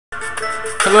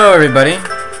Hello everybody,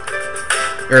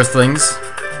 Earthlings.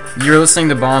 You're listening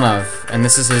to Bonov, and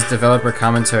this is his developer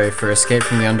commentary for Escape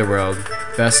from the Underworld.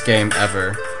 Best game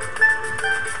ever.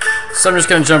 So I'm just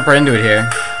gonna jump right into it here,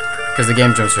 because the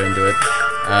game jumps right into it.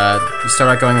 You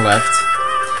start out going left.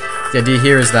 The idea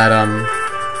here is that,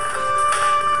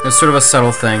 it's sort of a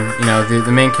subtle thing. You know,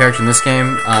 the main character in this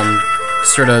game,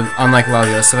 sort of, unlike a lot of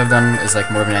the other stuff I've done, is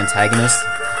like more of an antagonist.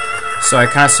 So I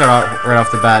kind of start out right off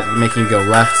the bat making you go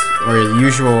left, where the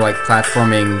usual like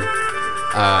platforming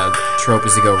trope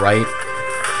is to go right.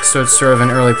 So it's sort of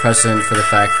an early precedent for the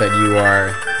fact that you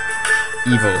are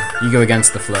evil. You go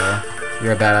against the flow.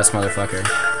 You're a badass motherfucker.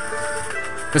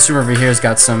 This room over here has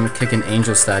got some kickin'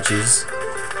 angel statues,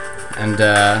 and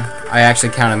I actually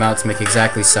count them out to make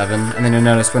exactly 7. And then you'll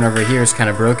notice one over here is kind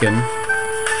of broken.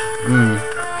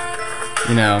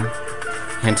 You know,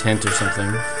 hint hint or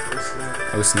something.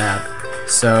 Oh snap.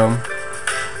 So,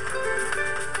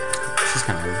 this is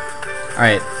kind of weird.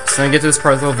 Alright, so then we get to this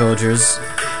part with little villagers.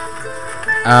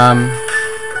 And,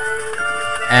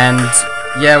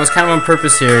 yeah, it was kind of on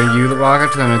purpose here. You walk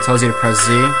up to them and it tells you to press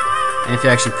Z. And if you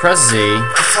actually press Z... It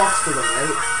talks to them,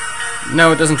 right?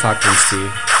 No, it doesn't talk to them,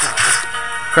 Steve.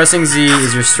 Pressing Z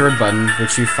is your sword button,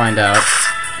 which you find out.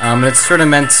 And it's sort of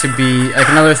meant to be like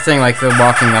another thing, like the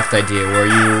walking left idea, where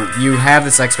you have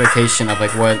this expectation of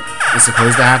like what is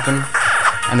supposed to happen,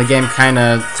 and the game kind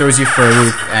of throws you for a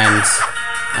loop and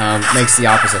makes the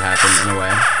opposite happen in a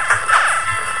way.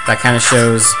 That kind of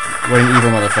shows what an evil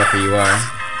motherfucker you are.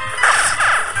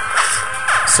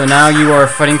 So now you are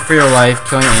fighting for your life,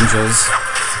 killing angels,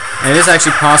 and it is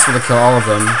actually possible to kill all of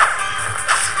them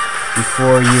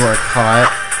before you are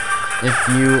caught, if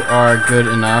you are good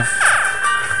enough.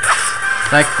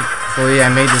 Thankfully, I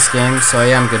made this game, so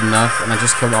I am good enough, and I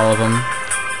just killed all of them.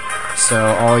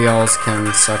 So all y'alls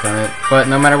can suck on it. But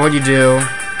no matter what you do,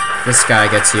 this guy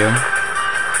gets you.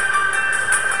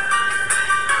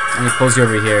 And he pulls you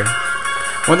over here.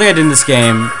 One thing I did in this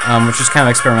game, which was kind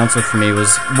of experimental for me,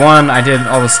 was 1, I did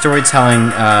all the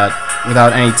storytelling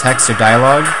without any text or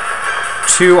dialogue.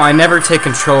 2, I never take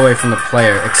control away from the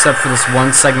player, except for this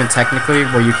one segment technically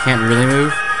where you can't really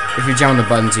move. If you jam on the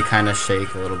buttons, you kind of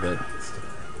shake a little bit.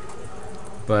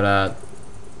 But,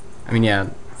 I mean, yeah,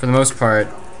 for the most part,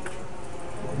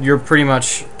 you're pretty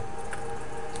much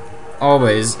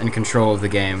always in control of the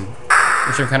game,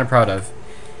 which I'm kind of proud of.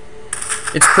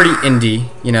 It's pretty indie,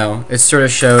 you know, it's sort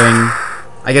of showing,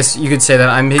 I guess you could say that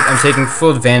I'm taking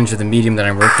full advantage of the medium that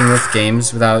I'm working with,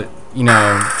 games, without, you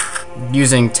know,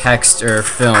 using text or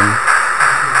film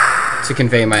to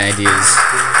convey my ideas.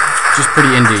 Just pretty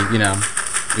indie, you know.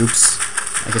 Oops.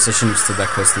 I guess I shouldn't have stood that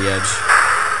close to the edge.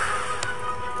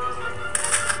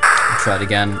 Try it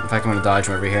again. In fact, I'm gonna dodge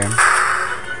him over here.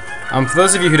 For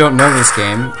those of you who don't know this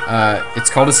game, it's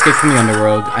called Escape from the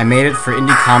Underworld. I made it for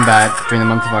Indie Kombat during the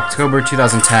month of October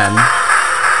 2010.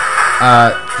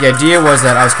 The idea was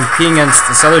that I was competing against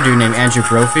this other dude named Andrew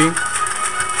Brophy.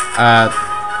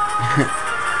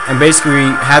 And basically, we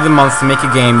had the month to make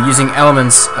a game using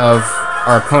elements of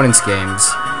our opponent's games.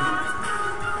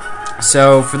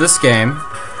 So, for this game,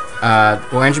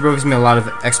 well, Andrew Brophy's made a lot of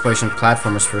exploration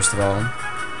platformers, first of all.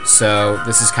 So,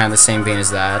 this is kind of the same vein as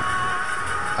that.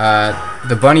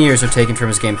 The bunny ears are taken from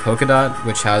his game Polka Dot,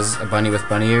 which has a bunny with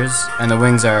bunny ears, and the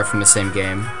wings are from the same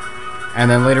game. And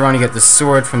then later on you get the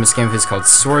sword from this game of his called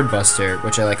Sword Buster,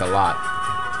 which I like a lot.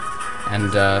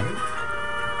 And,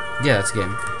 yeah, that's a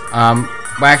game.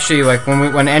 Well, actually, like,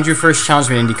 when Andrew first challenged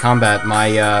me in Indie Kombat,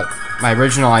 my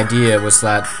original idea was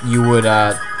that you would,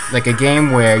 like a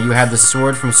game where you had the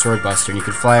sword from Sword Buster and you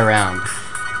could fly around.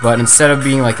 But instead of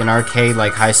being like an arcade,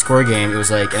 like high score game, it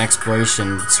was like an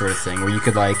exploration sort of thing where you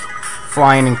could like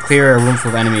fly in and clear a room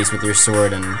full of enemies with your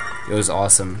sword, and it was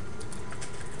awesome.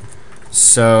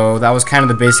 So that was kind of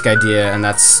the basic idea, and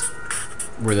that's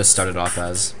where this started off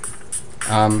as.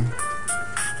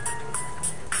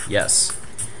 Yes.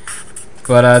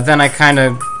 But then I kind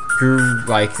of grew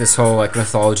like this whole like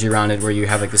mythology around it, where you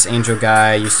have like this angel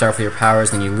guy, you start with your powers,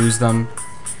 then you lose them.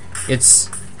 It's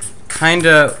kind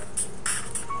of...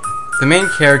 The main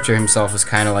character himself is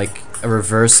kind of like a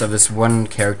reverse of this one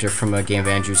character from a game of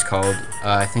Andrew's called,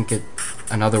 I think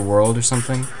Underworld or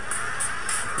something.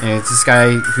 And it's this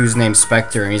guy who's named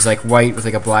Spectre, and he's like white with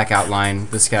like a black outline.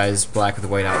 This guy's black with a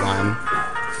white outline.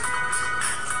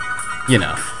 You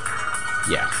know.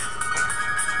 Yeah.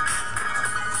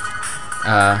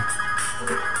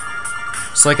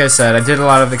 So like I said, I did a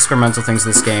lot of experimental things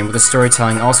in this game with the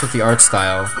storytelling, also with the art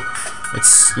style.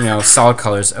 It's, you know, solid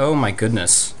colors. Oh my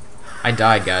goodness. I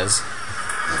died, guys.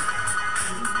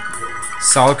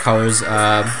 Solid colors,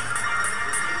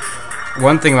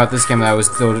 one thing about this game that was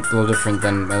a little different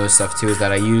than my other stuff too is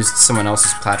that I used someone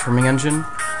else's platforming engine.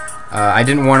 I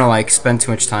didn't want to like spend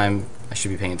too much time. I should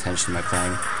be paying attention to my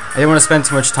playing. I didn't want to spend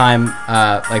too much time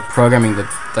like programming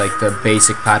the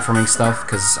basic platforming stuff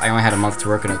because I only had a month to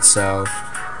work on it. So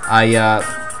I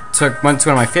went to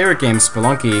one of my favorite games,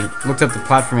 Spelunky, looked up the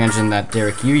platforming engine that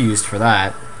Derek you used for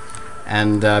that,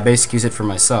 and basically used it for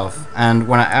myself. And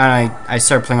when I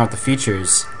started playing out the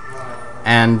features,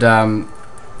 and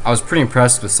I was pretty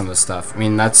impressed with some of the stuff. I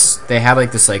mean, they had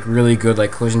like this like really good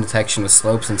like collision detection with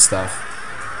slopes and stuff.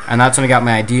 And that's when I got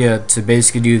my idea to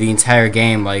basically do the entire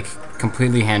game like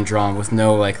completely hand-drawn with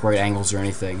no like right angles or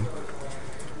anything,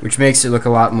 which makes it look a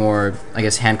lot more, I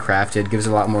guess, handcrafted. Gives it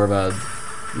a lot more of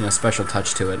a special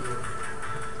touch to it.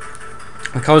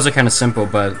 The colors are kind of simple,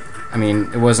 but I mean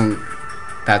it wasn't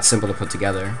that simple to put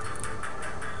together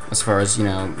as far as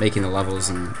making the levels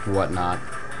and whatnot.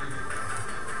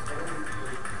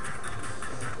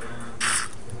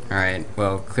 Alright,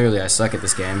 well clearly I suck at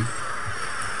this game.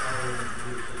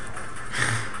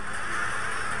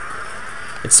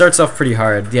 It starts off pretty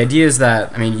hard. The idea is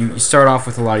that, I mean, you start off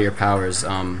with a lot of your powers,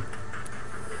 and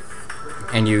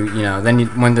then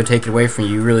when they're taken away from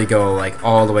you, you really go like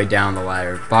all the way down the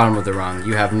ladder, bottom of the rung.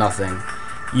 You have nothing.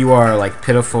 You are like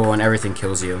pitiful, and everything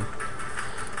kills you.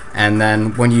 And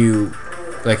then when you,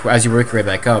 like, as you work your way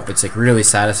back up, it's like really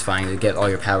satisfying to get all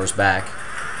your powers back.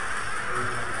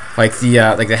 Like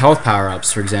the health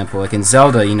power-ups, for example. Like in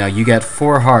Zelda, you get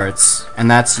 4 hearts, and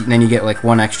then you get like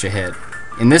 1 extra hit.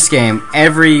 In this game,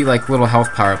 every like little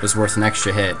health power-up is worth an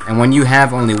extra hit, and when you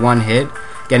have only 1 hit,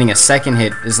 getting a second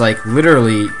hit is like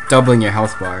literally doubling your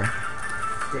health bar.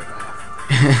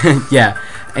 Yeah,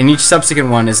 and each subsequent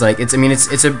one is like it's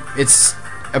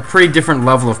a pretty different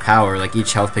level of power, like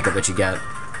each health pickup that you get.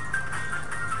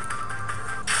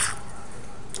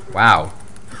 Wow.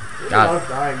 God,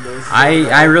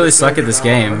 I really suck at this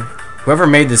game. Whoever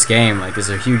made this game like is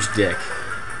a huge dick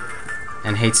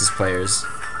and hates his players.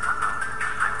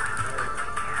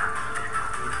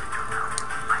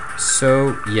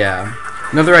 So yeah,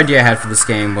 another idea I had for this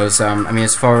game was, I mean,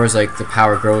 as far as like the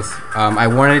power growth, I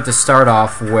wanted it to start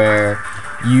off where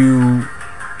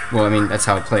well, I mean, that's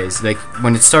how it plays. Like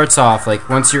when it starts off, like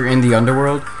once you're in the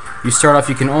Underworld, you start off,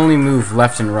 you can only move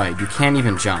left and right. You can't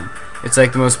even jump. It's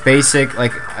like the most basic,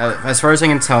 like as far as I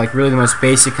can tell, like really the most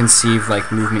basic conceived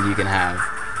like movement you can have.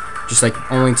 Just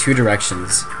like only 2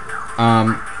 directions.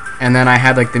 And then I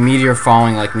had like the meteor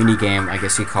falling like mini game, I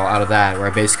guess you call it, out of that, where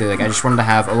I basically like I just wanted to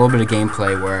have a little bit of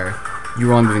gameplay where you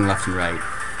were only moving left and right.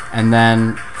 And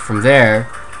then from there,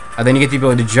 then you get the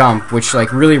ability to jump, which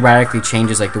like really radically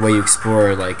changes like the way you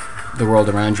explore like the world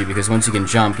around you, because once you can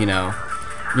jump, you're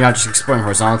not just exploring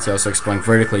horizontally, you're also exploring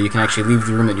vertically. You can actually leave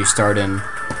the room that you start in,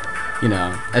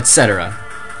 etc.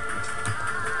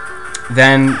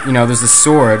 Then, there's the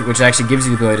sword, which actually gives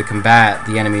you the ability to combat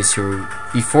the enemies who,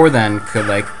 before then, could,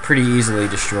 like, pretty easily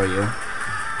destroy you.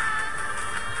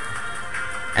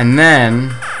 And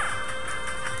then,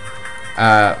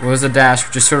 was the dash,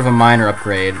 which is sort of a minor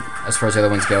upgrade, as far as the other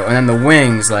ones go. And then the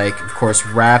wings, like, of course,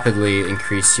 rapidly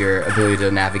increase your ability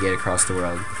to navigate across the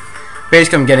world.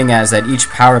 Basically, what I'm getting at is that each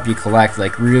power-up you collect,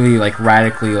 like, really, like,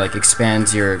 radically, like,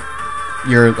 expands your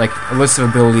like, a list of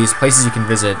abilities, places you can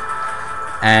visit,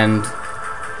 and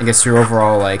I guess your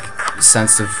overall like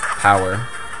sense of power.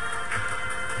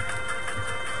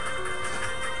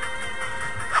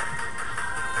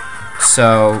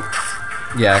 So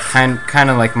yeah, kind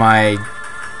of like my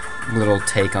little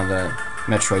take on the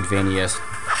Metroidvania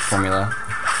formula.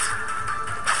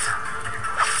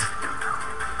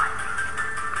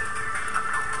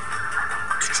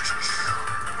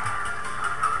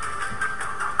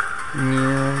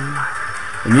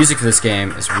 The music of this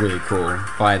game is really cool,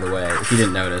 by the way, if you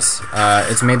didn't notice.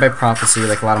 It's made by Prophecy,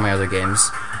 like a lot of my other games.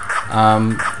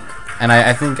 And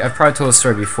I think I've probably told this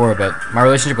story before, but my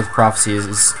relationship with Prophecy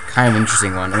is kind of an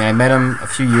interesting one. I mean, I met him a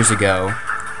few years ago.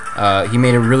 He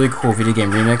made a really cool video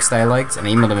game remix that I liked, and I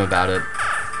emailed him about it.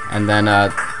 And then I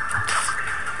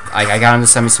got him to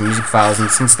send me some music files, and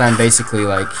since then, basically,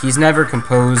 like, he's never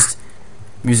composed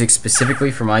music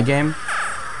specifically for my game.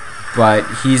 But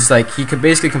he's like, he could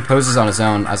basically composes on his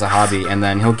own as a hobby, and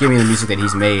then he'll give me the music that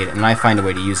he's made, and I find a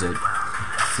way to use it.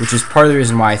 Which is part of the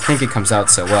reason why I think it comes out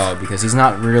so well, because he's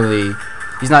not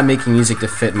making music to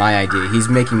fit my idea, he's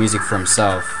making music for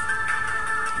himself.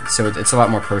 So it's a lot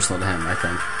more personal to him, I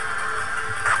think.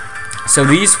 So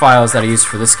these files that I used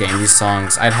for this game, these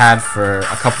songs, I'd had for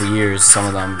a couple years, some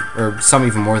of them, or some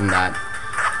even more than that.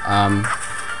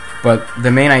 But the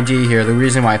main idea here, the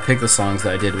reason why I picked the songs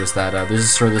that I did was that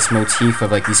there's sort of this motif of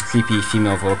like these creepy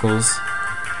female vocals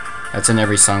that's in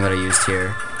every song that I used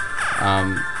here.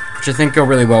 which I think go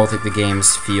really well with like the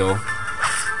game's feel.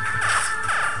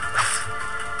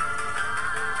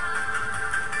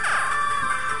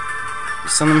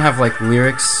 Some of them have like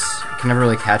lyrics. I can never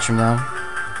really catch them though,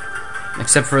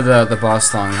 except for the boss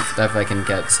song. That I can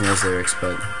get some of those lyrics,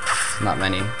 but not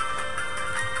many.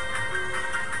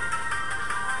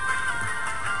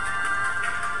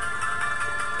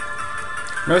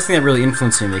 Another thing that really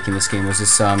influenced me making this game was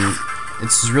this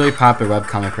it's this really popular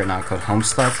webcomic right now called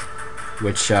Homestuck,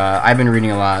 which I've been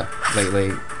reading a lot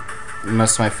lately.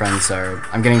 Most of my friends are.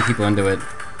 I'm getting people into it.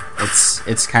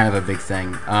 It's kind of a big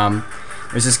thing.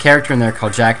 There's this character in there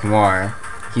called Jack Noir.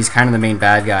 He's kind of the main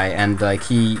bad guy, and like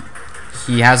he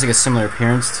has like a similar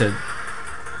appearance to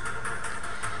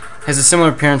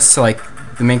like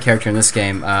the main character in this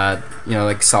game. You know,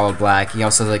 like solid black. He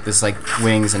also has like this like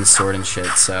wings and sword and shit.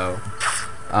 So,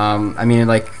 I mean,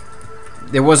 like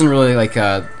it wasn't really like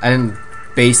I didn't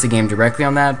base the game directly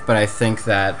on that, but I think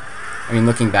that, I mean,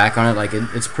 looking back on it, like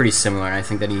it's pretty similar, and I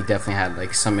think that he definitely had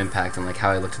like some impact on like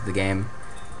how I looked at the game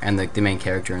and like the main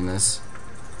character in this.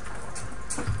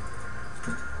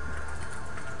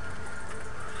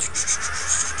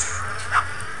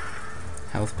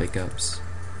 Health pickups.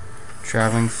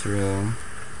 Traveling through.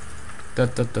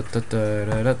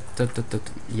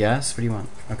 Yes? What do you want?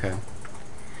 Okay.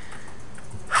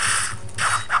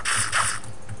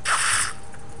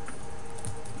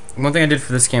 One thing I did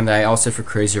for this game that I also did for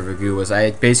Crazy Over Goo was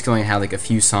I basically only had like a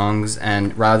few songs,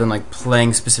 and rather than like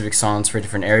playing specific songs for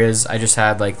different areas, I just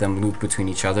had like them loop between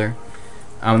each other.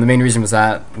 The main reason was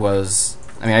I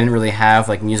didn't really have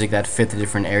like music that fit the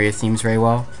different area themes very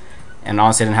well, and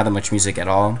honestly I didn't have that much music at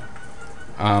all.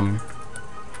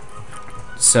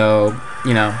 So,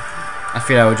 you know, I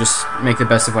figured I would just make the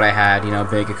best of what I had, you know,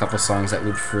 make a couple songs that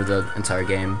looped for the entire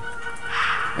game.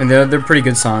 And they're pretty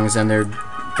good songs, and they're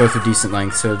both a decent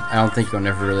length, so I don't think you'll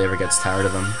never really ever get tired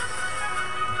of them.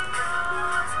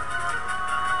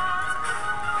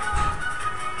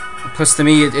 Plus, to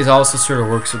me, it also sort of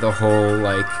works with the whole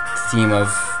like theme of,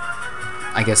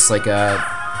 I guess, like a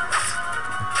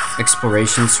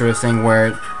exploration sort of thing,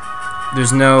 where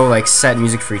there's no like set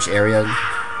music for each area.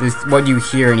 What you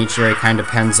hear in each area kind of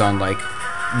depends on like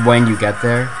when you get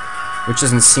there, which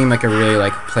doesn't seem like a really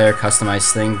like player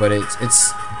customized thing, but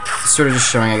it's sort of just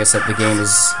showing, I guess, that the game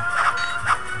is,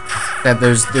 that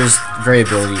there's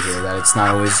variability here, that it's not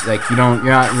always like you're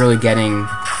not really getting,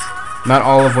 not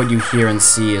all of what you hear and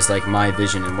see is like my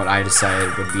vision and what I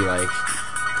decided would be like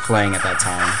playing at that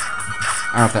time.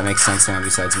 I don't know if that makes sense to anyone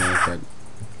besides me, but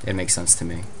it makes sense to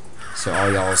me. So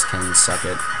all y'alls can suck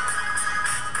it.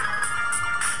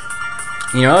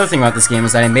 You know, another thing about this game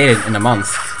is that I made it in a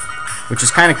month, which is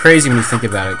kind of crazy when you think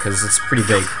about it, because it's pretty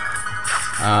big.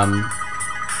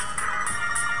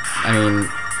 I mean,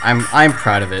 I'm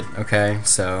proud of it, okay?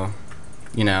 So,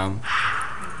 you know,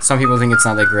 some people think it's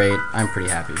not that great. I'm pretty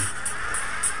happy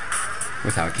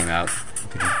with how it came out.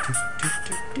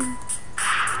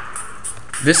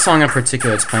 This song in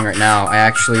particular that's playing right now, I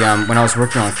actually, when I was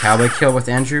working on Cowboy Kill with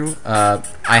Andrew, I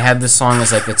had this song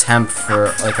as like the temp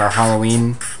for like our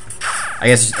Halloween. I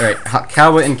guess, alright,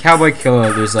 in Cowboy Kill,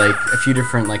 there's like a few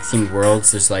different like themed worlds.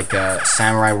 There's like a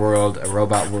samurai world, a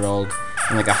robot world,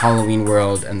 and like a Halloween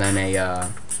world, and then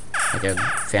like a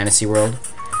fantasy world.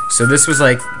 So this was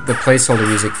like the placeholder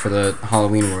music for the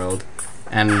Halloween world,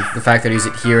 and the fact that I use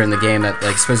it here in the game, that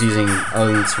like supposed to using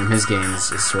elements from his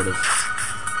games, is sort of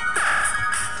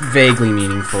vaguely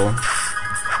meaningful.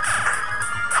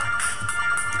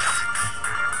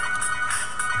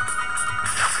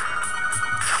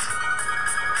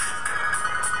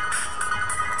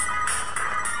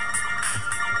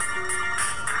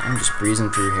 I'm just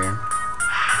breezing through here.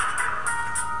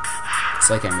 It's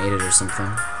like I made it or something.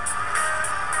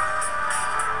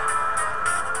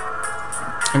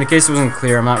 In case it wasn't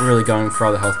clear, I'm not really going for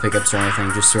all the health pickups or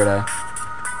anything, just sort of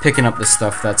picking up the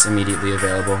stuff that's immediately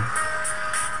available.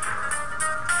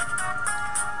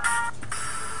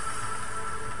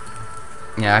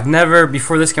 Yeah,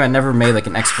 before this game, I'd never made like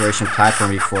an exploration platform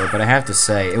before, but I have to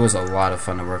say, it was a lot of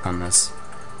fun to work on this.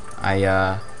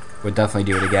 I would definitely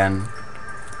do it again,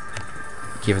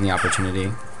 given the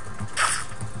opportunity.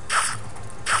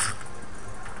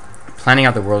 Planning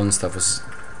out the world and stuff was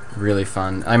really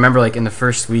fun. I remember like in the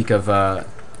first week of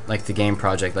like the game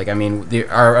project, like I mean,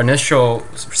 our initial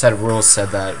set of rules said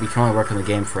that we can only work on the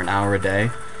game for an hour a day,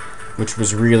 which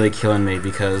was really killing me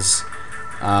because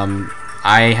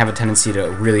I have a tendency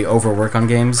to really overwork on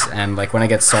games, and like when I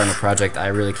get started on a project, I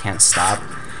really can't stop.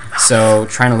 So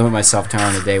trying to limit myself to an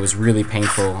hour a day was really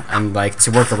painful, and like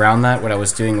to work around that, what I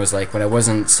was doing was like when I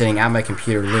wasn't sitting at my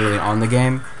computer literally on the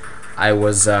game, I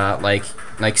was like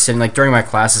like sitting like during my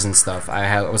classes and stuff,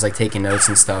 I was like taking notes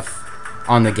and stuff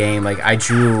on the game. Like I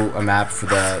drew a map for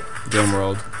the game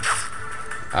world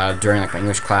during like my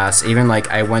English class. Even like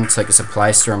I went to like a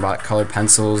supply store and bought colored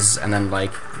pencils and then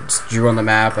like just drew on the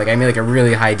map. Like I made like a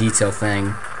really high detail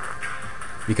thing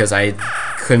because I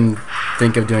couldn't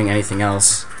think of doing anything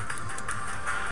else.